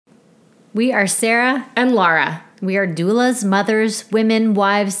We are Sarah and Laura. We are doulas, mothers, women,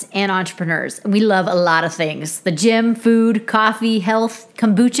 wives, and entrepreneurs. We love a lot of things: the gym, food, coffee, health,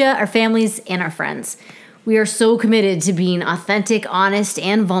 kombucha, our families, and our friends. We are so committed to being authentic, honest,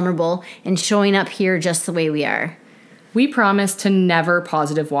 and vulnerable, and showing up here just the way we are. We promise to never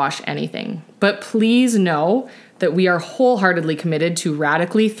positive wash anything, but please know that we are wholeheartedly committed to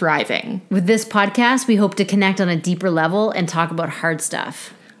radically thriving. With this podcast, we hope to connect on a deeper level and talk about hard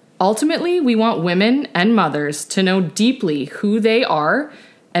stuff. Ultimately, we want women and mothers to know deeply who they are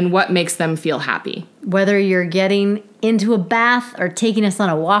and what makes them feel happy. Whether you're getting into a bath or taking us on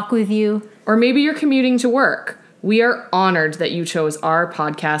a walk with you, or maybe you're commuting to work, we are honored that you chose our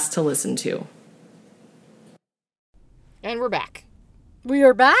podcast to listen to. And we're back. We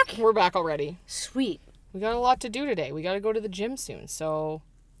are back? We're back already. Sweet. We got a lot to do today. We got to go to the gym soon, so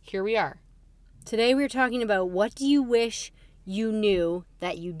here we are. Today we're talking about what do you wish you knew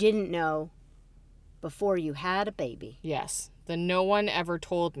that you didn't know before you had a baby. Yes, the no one ever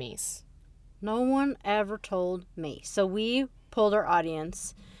told me's. No one ever told me. So we pulled our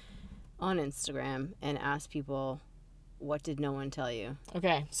audience on Instagram and asked people, what did no one tell you?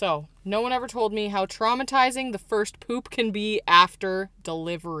 Okay, so no one ever told me how traumatizing the first poop can be after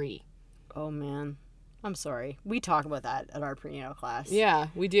delivery. Oh man, I'm sorry. We talk about that at our prenatal class. Yeah,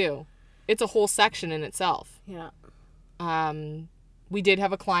 we do. It's a whole section in itself. Yeah. We did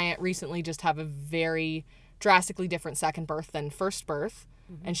have a client recently just have a very drastically different second birth than first birth,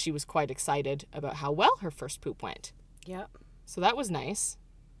 and she was quite excited about how well her first poop went. Yep. So that was nice.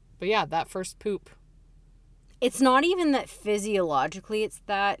 But yeah, that first poop. It's not even that physiologically it's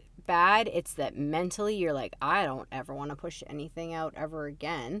that bad. It's that mentally you're like, I don't ever want to push anything out ever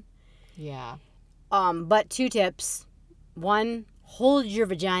again. Yeah. But 2 tips. 1, hold your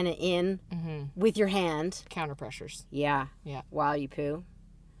vagina in with your hand. Counter pressures. Yeah. Yeah. While you poo.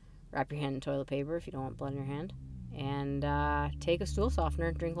 Wrap your hand in toilet paper if you don't want blood in your hand. And take a stool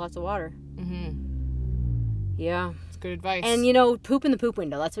softener. Drink lots of water. Yeah. It's good advice. And, poop in the poop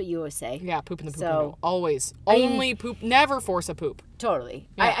window. That's what you always say. Yeah, poop in the poop So, window. Always. Only poop. Never force a poop. Totally.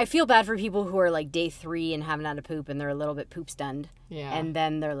 Yeah. I feel bad for people who are like day 3 and haven't had a poop and they're a little bit poop stunned. Yeah. And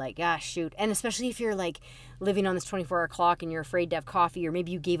then they're like, shoot. And especially if you're like living on this 24-hour clock and you're afraid to have coffee, or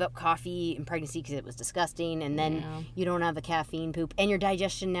maybe you gave up coffee in pregnancy because it was disgusting, and then you don't have the caffeine poop. And your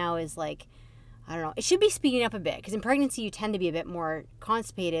digestion now is like, I don't know. It should be speeding up a bit because in pregnancy you tend to be a bit more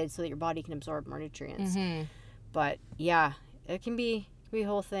constipated so that your body can absorb more nutrients. But yeah, it can be a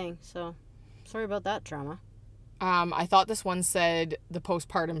whole thing. So sorry about that trauma. I thought this one said the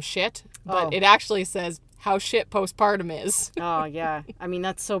postpartum shit, but it actually says how shit postpartum is. Oh, yeah. I mean,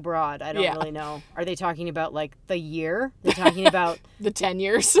 that's so broad. I don't really know. Are they talking about, like, the year? They're talking about... the 10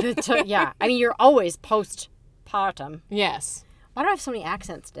 years? Yeah. I mean, you're always postpartum. Yes. Why do I have so many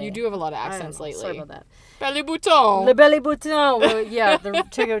accents today? You do have a lot of accents lately. Sorry about that. Belly bouton. Le belly bouton. Well, yeah,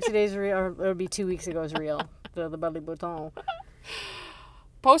 check out today's reel, or it'll be 2 weeks ago's reel. The belly bouton.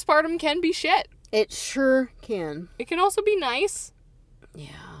 Postpartum can be shit. It sure can. It can also be nice.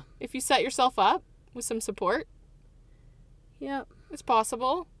 Yeah. If you set yourself up with some support. Yep. It's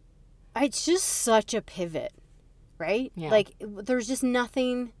possible. It's just such a pivot, right? Yeah. Like, there's just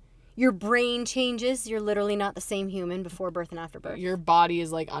nothing... Your brain changes. You're literally not the same human before birth and after birth. Your body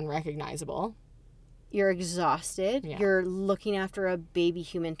is, like, unrecognizable. You're exhausted. Yeah. You're looking after a baby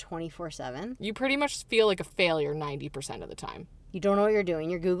human 24/7. You pretty much feel like a failure 90% of the time. You don't know what you're doing.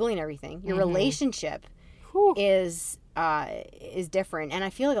 You're Googling everything. Your relationship is different. And I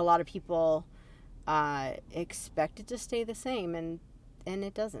feel like a lot of people expect it to stay the same, and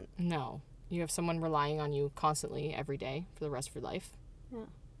it doesn't. No. You have someone relying on you constantly every day for the rest of your life. Yeah.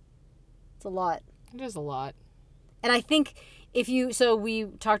 It's a lot. It is a lot. And I think so we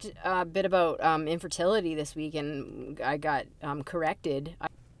talked a bit about infertility this week, and I got corrected.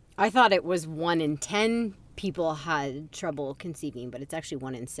 I thought it was 1 in 10 people had trouble conceiving, but it's actually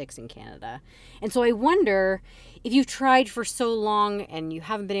 1 in 6 in Canada. And so I wonder if you've tried for so long and you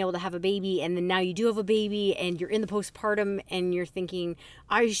haven't been able to have a baby, and then now you do have a baby and you're in the postpartum and you're thinking,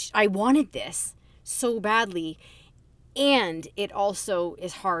 I wanted this so badly, and it also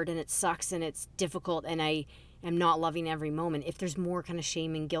is hard and it sucks and it's difficult and I am not loving every moment. If there's more kind of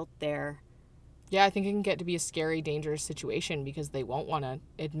shame and guilt there. Yeah, I think it can get to be a scary, dangerous situation because they won't want to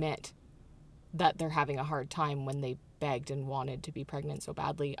admit that they're having a hard time when they begged and wanted to be pregnant so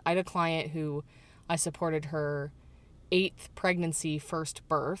badly. I had a client who I supported her 8th pregnancy, first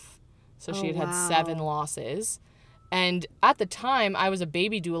birth. So she had 7 losses. And at the time, I was a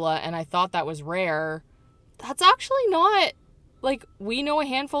baby doula and I thought that was rare. That's actually not, like, we know a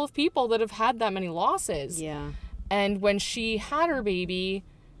handful of people that have had that many losses. Yeah. And when she had her baby,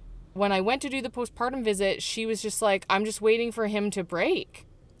 when I went to do the postpartum visit, she was just like, I'm just waiting for him to break.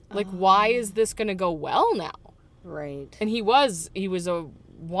 Like, why is this going to go well now? Right. And he was a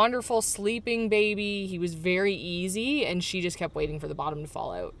wonderful sleeping baby. He was very easy, and she just kept waiting for the bottom to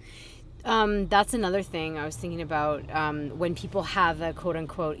fall out. That's another thing I was thinking about, when people have a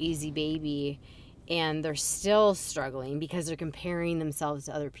quote-unquote easy baby and they're still struggling because they're comparing themselves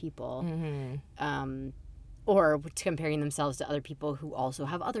to other people, or comparing themselves to other people who also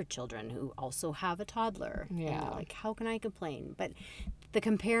have other children, who also have a toddler. Yeah. And they're like, how can I complain? But the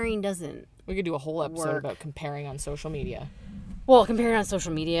comparing doesn't We could do a whole episode work. about comparing on social media. Well, comparing on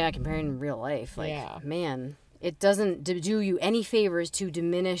social media, comparing in real life, like, Yeah. man, it doesn't do you any favors to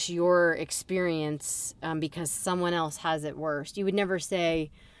diminish your experience because someone else has it worse. You would never say,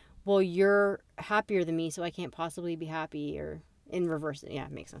 well, you're happier than me, so I can't possibly be happy, or in reverse. Yeah,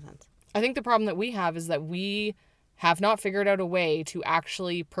 it makes no sense. I think the problem that we have is that we have not figured out a way to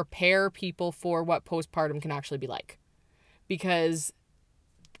actually prepare people for what postpartum can actually be like. Because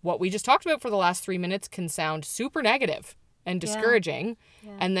what we just talked about for the last 3 minutes can sound super negative and discouraging.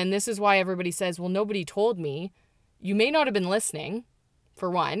 Yeah. And then this is why everybody says, well, nobody told me. You may not have been listening, for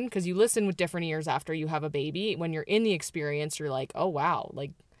one, because you listen with different ears after you have a baby. When you're in the experience, you're like, oh, wow,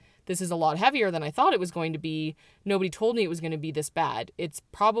 like, this is a lot heavier than I thought it was going to be. Nobody told me it was going to be this bad. It's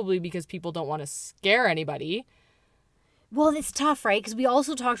probably because people don't want to scare anybody. Well, it's tough, right? Because we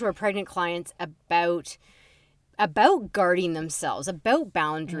also talk to our pregnant clients about guarding themselves, about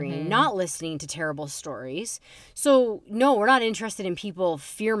boundary, not listening to terrible stories. So, no, we're not interested in people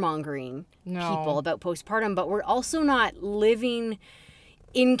fear-mongering people about postpartum, but we're also not living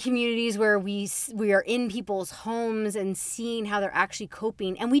in communities where we are in people's homes and seeing how they're actually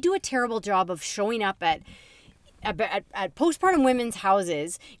coping. And we do a terrible job of showing up at postpartum women's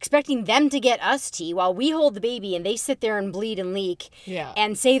houses, expecting them to get us tea while we hold the baby and they sit there and bleed and leak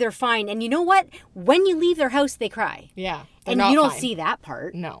and say they're fine. And you know what? When you leave their house, they cry. Yeah. And you don't see that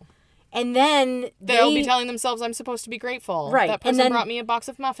part. No. And then They'll be telling themselves, I'm supposed to be grateful. Right. That And person then brought me a box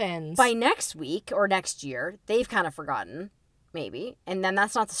of muffins. by next week or next year, they've kind of forgotten, maybe. And then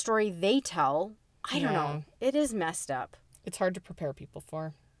that's not the story they tell. I don't know. It is messed up. It's hard to prepare people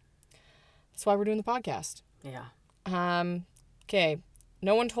for. That's why we're doing the podcast. Yeah. Okay.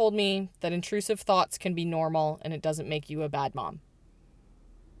 No one told me that intrusive thoughts can be normal and it doesn't make you a bad mom.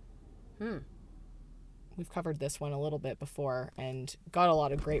 We've covered this one a little bit before and got a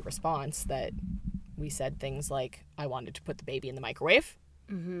lot of great response that we said things like, I wanted to put the baby in the microwave.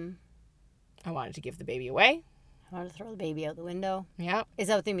 I wanted to give the baby away. I want to throw the baby out the window. Yeah. Is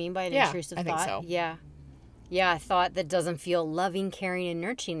that what they mean by an intrusive I thought? think so. Yeah. Yeah, a thought that doesn't feel loving, caring, and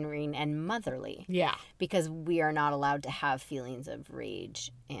nurturing and motherly. Yeah. Because we are not allowed to have feelings of rage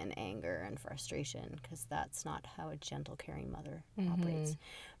and anger and frustration, because that's not how a gentle, caring mother operates.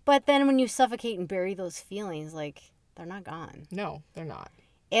 But then when you suffocate and bury those feelings, like, they're not gone. No, they're not.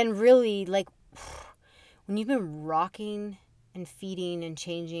 And really, like, when you've been rocking and feeding and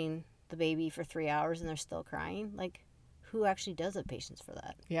changing the baby for 3 hours and they're still crying, like, who actually does have patience for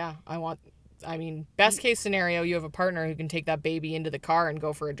that? Yeah. Best case scenario, you have a partner who can take that baby into the car and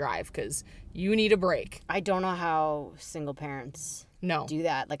go for a drive because you need a break. I don't know how single parents do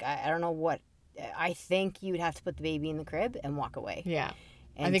that. Like, I don't know what. I think you would have to put the baby in the crib and walk away. Yeah.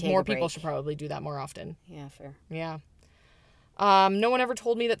 And I think take more a people break. should probably do that more often. Yeah, fair. Yeah. No one ever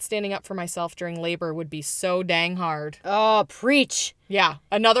told me that standing up for myself during labor would be so dang hard. Oh, preach. Yeah.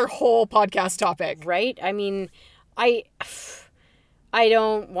 Another whole podcast topic. Right? I mean, I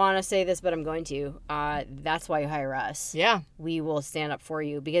don't want to say this, but I'm going to. That's why you hire us. Yeah. We will stand up for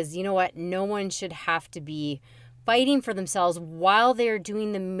you because you know what? No one should have to be fighting for themselves while they're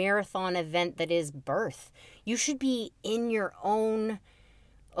doing the marathon event that is birth. You should be in your own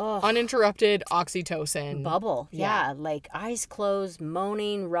Uninterrupted oxytocin. bubble. Yeah. Like eyes closed,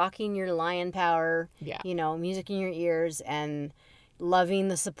 moaning, rocking your lion power. Yeah. You know, music in your ears and loving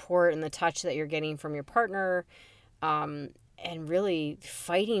the support and the touch that you're getting from your partner. And really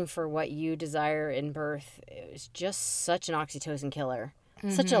fighting for what you desire in birth is just such an oxytocin killer.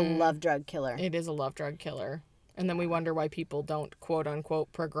 Such a love drug killer. It is a love drug killer. And then we wonder why people don't, quote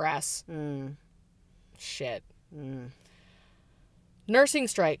unquote, progress. Shit. Nursing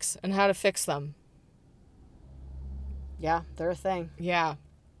strikes and how to fix them. Yeah, they're a thing. Yeah.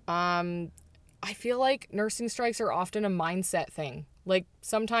 I feel like nursing strikes are often a mindset thing. Like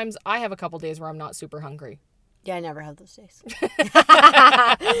sometimes I have a couple days where I'm not super hungry. Yeah, I never have those days.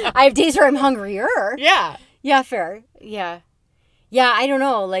 I have days where I'm hungrier. Yeah. Yeah, fair. Yeah. Yeah, I don't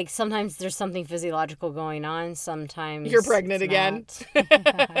know. Like, sometimes there's something physiological going on. Sometimes You're pregnant it's again.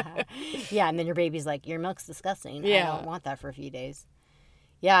 not. Yeah, and then your baby's like, your milk's disgusting. Yeah. I don't want that for a few days.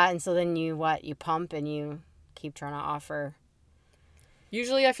 Yeah, and so then you pump and you keep trying to offer.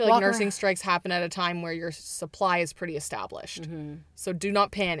 Usually I feel like Walk nursing around. strikes happen at a time where your supply is pretty established. So do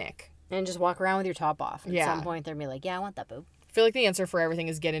not panic. And just walk around with your top off. At Yeah. some point, they'll be like, yeah, I want that boob. I feel like the answer for everything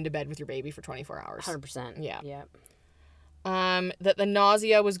is get into bed with your baby for 24 hours. 100%. Yeah. Yep. That the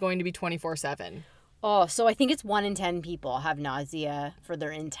nausea was going to be 24/7. Oh, so I think it's 1 in 10 people have nausea for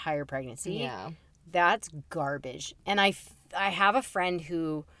their entire pregnancy. Yeah. That's garbage. And I have a friend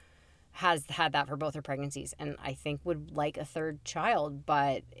who has had that for both her pregnancies and I think would like a third child,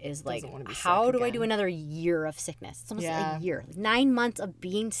 but is like, wanna be how sick do I do again. another year of sickness? It's almost Yeah. a year. 9 months of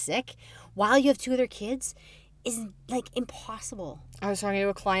being sick while you have 2 other kids is like impossible. I was talking to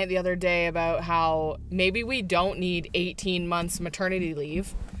a client the other day about how maybe we don't need 18 months maternity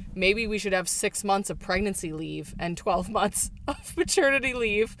leave. Maybe we should have 6 months of pregnancy leave and 12 months of maternity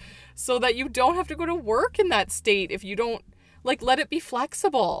leave so that you don't have to go to work in that state if you don't, like, let it be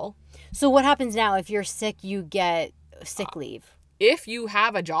flexible. So what happens now if you're sick, you get sick leave? If you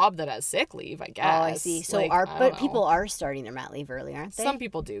have a job that has sick leave, I guess. Oh, I see. So Like, I don't know. people are starting their mat leave early, aren't they? Some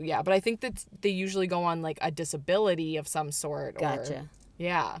people do, yeah. But I think that they usually go on, like, a disability of some sort. Gotcha.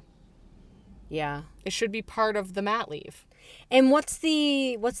 Yeah. Yeah. It should be part of the mat leave. And what's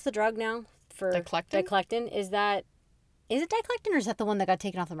the drug now for Diclectin? Diclectin? Is it Diclectin or is that the one that got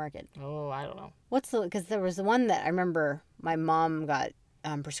taken off the market? Oh, I don't know. Because there was the one that I remember my mom got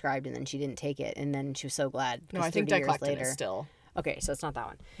prescribed and then she didn't take it and then she was so glad. No, I think 30 years Diclectin later. is still. Okay, so it's not that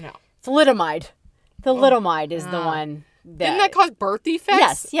one. No. Thalidomide. Thalidomide is the one that. Didn't that cause birth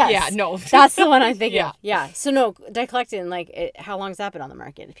defects? Yes. Yeah, no. That's the one I think Yeah. of. Yeah. So no, Diclectin, like, how long's that been on the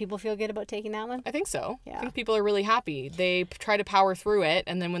market? Do people feel good about taking that one? I think so. Yeah. I think people are really happy. They try to power through it,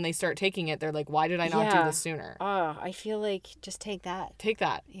 and then when they start taking it, they're like, why did I not do Yeah. this sooner? I feel like just take that. Take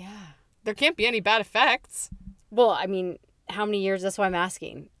that. Yeah. There can't be any bad effects. Well, I mean, how many years? That's why I'm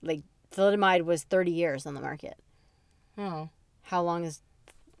asking. Like, thalidomide was 30 years on the market. Oh. How long is...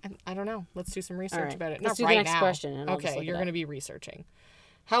 I don't know. Let's do some research right. about it. Let's Not do the right next now. question, and I'll just Okay, look it you're up. going to be researching.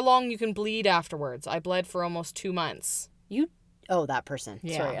 How long you can bleed afterwards? I bled for almost 2 months. Oh, that person.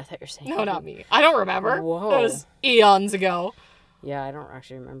 Yeah. Sorry, I thought you were saying... No, not me. I don't remember. Whoa. That was eons ago. Yeah, I don't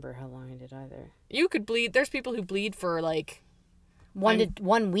actually remember how long I did either. You could bleed. There's people who bleed for like 1 week?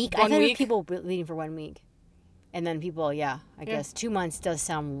 One I've heard of week? people bleeding for 1 week. And then people, I guess 2 months does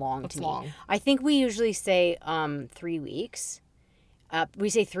sound long That's to me. long. I think we usually say 3 weeks. We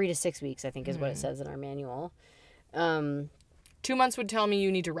say 3 to 6 weeks, I think is what it says in our manual. 2 months would tell me you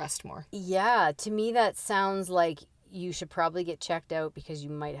need to rest more. Yeah, to me that sounds like you should probably get checked out because you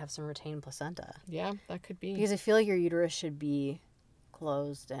might have some retained placenta. Yeah, that could be. Because I feel like your uterus should be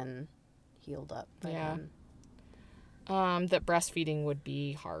closed and healed up. by Yeah. then. That breastfeeding would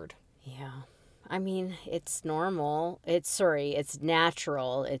be hard. Yeah. I mean, it's normal. It's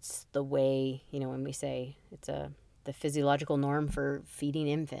natural. It's the way, when we say it's the physiological norm for feeding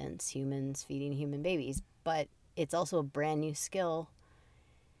infants, humans feeding human babies. But it's also a brand new skill.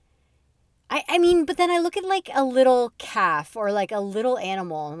 I mean, but then I look at like a little calf or like a little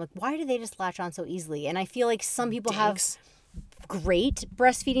animal. And I'm like, why do they just latch on so easily? And I feel like some people Dinks. have great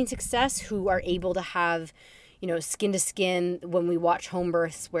breastfeeding success who are able to have, skin to skin when we watch home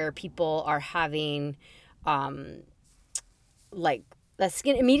births where people are having like that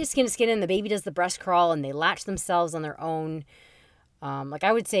immediate skin to skin and the baby does the breast crawl and they latch themselves on their own. Like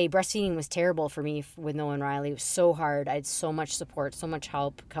I would say breastfeeding was terrible for me with Noah and Riley. It was so hard. I had so much support, so much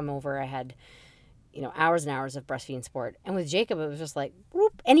help come over. I had, hours and hours of breastfeeding support. And with Jacob, it was just like,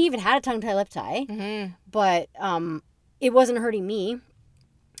 whoop. And he even had a tongue tie, lip tie. Mm-hmm. But it wasn't hurting me.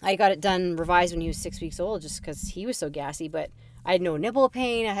 I got it done revised when he was 6 weeks old just because he was so gassy. But I had no nipple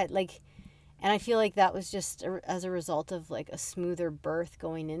pain. I had and I feel like that was just as a result of like a smoother birth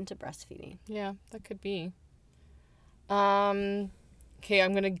going into breastfeeding. Yeah, that could be. Okay,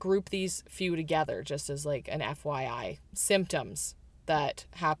 I'm going to group these few together just as like an FYI. Symptoms that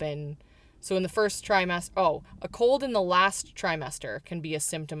happen. So in the first trimester, a cold in the last trimester can be a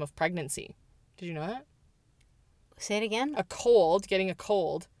symptom of pregnancy. Did you know that? Say it again. Getting a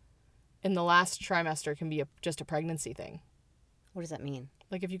cold in the last trimester can be just a pregnancy thing. What does that mean?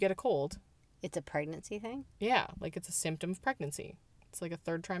 Like if you get a cold. It's a pregnancy thing? Yeah, like it's a symptom of pregnancy. It's like a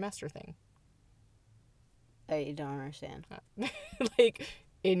third trimester thing. I don't understand. Like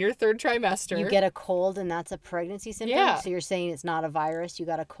in your third trimester. You get a cold and that's a pregnancy symptom? Yeah. So you're saying it's not a virus, you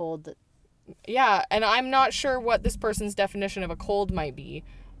got a cold. Yeah, and I'm not sure what this person's definition of a cold might be.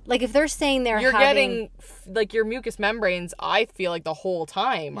 Like if they're saying You're getting like your mucous membranes, I feel like the whole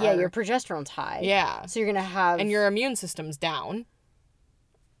time. Yeah, your progesterone's high. Yeah. So you're going to have... And your immune system's down.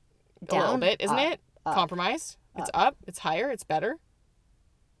 A little Down? bit, isn't Up. it? Compromised. It's up. It's higher. It's better.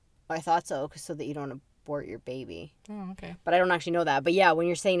 I thought so, so that you don't abort your baby. Oh, okay. But I don't actually know that. But yeah, when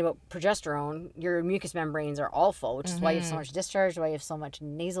you're saying about progesterone, your mucous membranes are all full, which is why you have so much discharge, why you have so much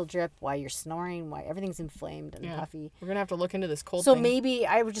nasal drip, why you're snoring, why everything's inflamed and puffy. We're going to have to look into this cold So thing. maybe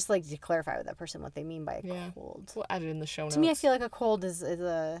I would just like to clarify with that person what they mean by a cold. We'll add it in the show notes. To me, I feel like a cold is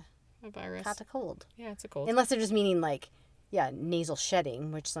a virus. cat a cold. Yeah, it's a cold. Unless they're just meaning like, nasal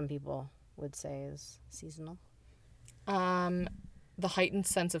shedding, which some people would say is seasonal. The heightened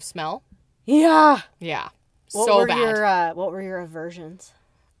sense of smell. Yeah. Yeah. What Bad. What were your aversions?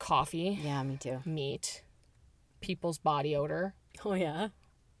 Coffee. Yeah, me too. Meat. People's body odor. Oh yeah.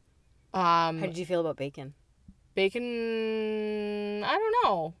 How did you feel about bacon? Bacon, I don't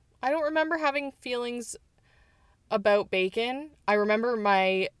know. I don't remember having feelings about bacon. I remember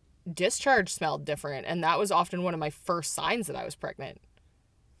my discharge smelled different, and that was often one of my first signs that I was pregnant.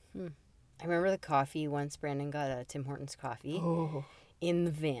 I remember the coffee. Once Brandon got a Tim Hortons coffee in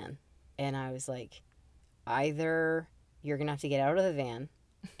the van, and I was like, either you're going to have to get out of the van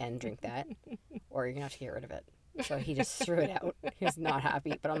and drink that, or you're going to have to get rid of it. So he just threw it out. He was not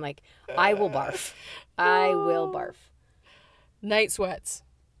happy. But I'm like, I will barf. I will barf. Night sweats.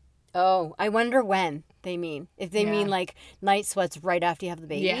 Oh, I wonder when they mean. If they mean like night sweats right after you have the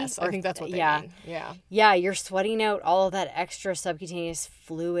baby. Yes, I think that's what they mean. Yeah. Yeah, you're sweating out all of that extra subcutaneous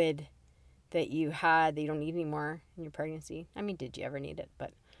fluid that you had that you don't need anymore in your pregnancy. I mean, did you ever need it?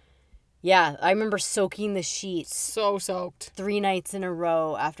 But yeah, I remember soaking the sheets So soaked. 3 nights in a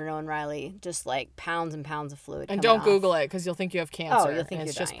row after Noah and Riley. Just like pounds and pounds of fluid. And don't Google it because you'll think you have cancer. You'll think and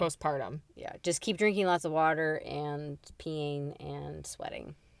it's you're just postpartum. Yeah, just keep drinking lots of water and peeing and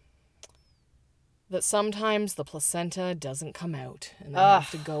sweating. That sometimes the placenta doesn't come out and they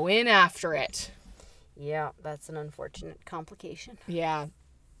have to go in after it. Yeah, that's an unfortunate complication. Yeah.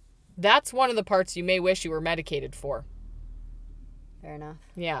 That's one of the parts you may wish you were medicated for. Fair enough.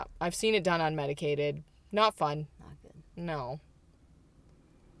 Yeah, I've seen it done unmedicated. Not fun. Not good. No.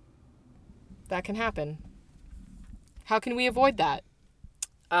 That can happen. How can we avoid that?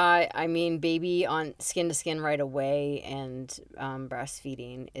 I mean, baby on skin to skin right away and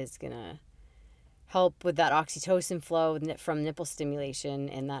breastfeeding is going to help with that oxytocin flow from nipple stimulation,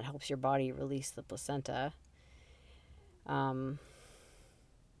 and that helps your body release the placenta.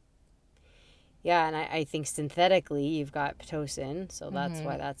 Yeah, and I think synthetically you've got Pitocin, so that's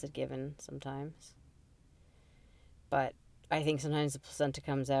why that's a given sometimes. But I think sometimes the placenta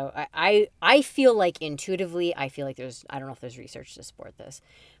comes out. I feel like intuitively, I feel like I don't know if there's research to support this,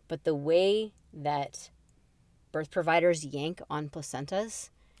 but the way that birth providers yank on placentas,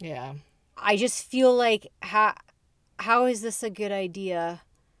 Yeah. I just feel like how is this a good idea?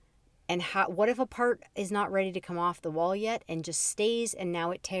 And what if a part is not ready to come off the wall yet and just stays and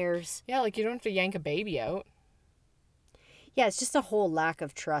now it tears? Yeah, like you don't have to yank a baby out. Yeah, it's just a whole lack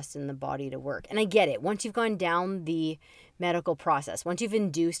of trust in the body to work. And I get it. Once you've gone down the medical process, once you've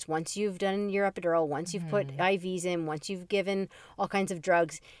induced, once you've done your epidural, once you've put IVs in, once you've given all kinds of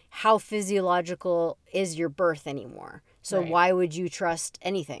drugs, how physiological is your birth anymore? So why would you trust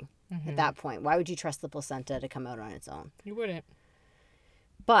anything at that point? Why would you trust the placenta to come out on its own? You wouldn't.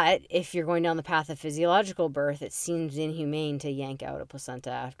 But if you're going down the path of physiological birth, it seems inhumane to yank out a placenta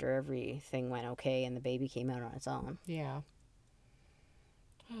after everything went okay and the baby came out on its own. Yeah.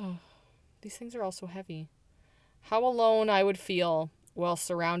 Oh, these things are all so heavy. How alone I would feel while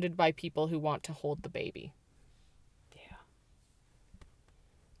surrounded by people who want to hold the baby. Yeah.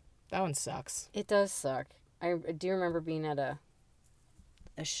 That one sucks. It does suck. I do remember being at a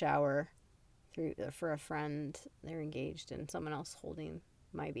shower for a friend. They're engaged and someone else holding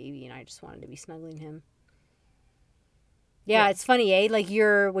my baby, and I just wanted to be snuggling him. Yeah, it's funny, eh? Like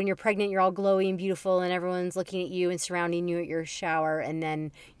when you're pregnant, you're all glowy and beautiful, and everyone's looking at you and surrounding you at your shower, and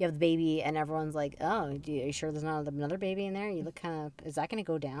then you have the baby, and everyone's like, "Oh, are you sure there's not another baby in there? You look kind of. Is that going to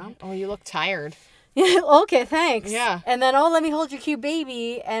go down?" Oh, you look tired. Okay, thanks. Yeah. And then, let me hold your cute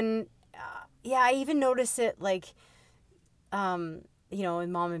baby, and I even notice it like, in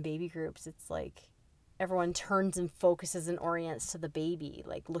mom and baby groups, it's like everyone turns and focuses and orients to the baby,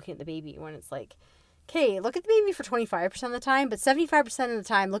 like looking at the baby when it's like, okay, look at the baby for 25% of the time, but 75% of the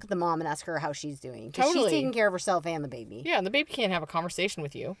time, look at the mom and ask her how she's doing. Because Totally. she's taking care of herself and the baby. Yeah, and the baby can't have a conversation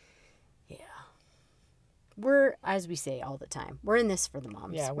with you. Yeah. We're, as we say all the time, we're in this for the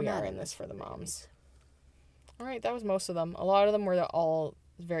moms. Yeah, we are in this for the moms. All right, that was most of them. A lot of them were all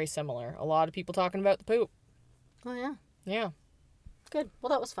very similar. A lot of people talking about the poop. Oh, yeah. Yeah. Good. Well,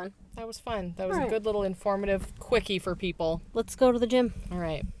 that was fun. That was fun. That was All a right. good little informative quickie for people. Let's go to the gym. All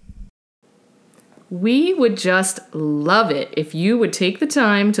right. We would just love it if you would take the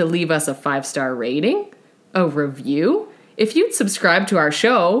time to leave us a 5-star rating, a review. If you'd subscribe to our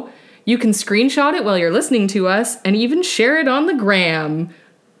show, You can screenshot it while you're listening to us and even share it on the gram.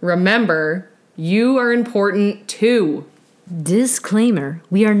 Remember, you are important too. Disclaimer,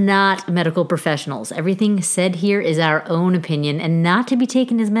 we are not medical professionals. Everything said here is our own opinion and not to be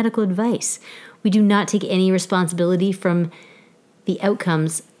taken as medical advice. We do not take any responsibility from the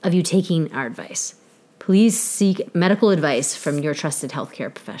outcomes of you taking our advice. Please seek medical advice from your trusted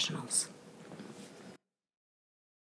healthcare professionals.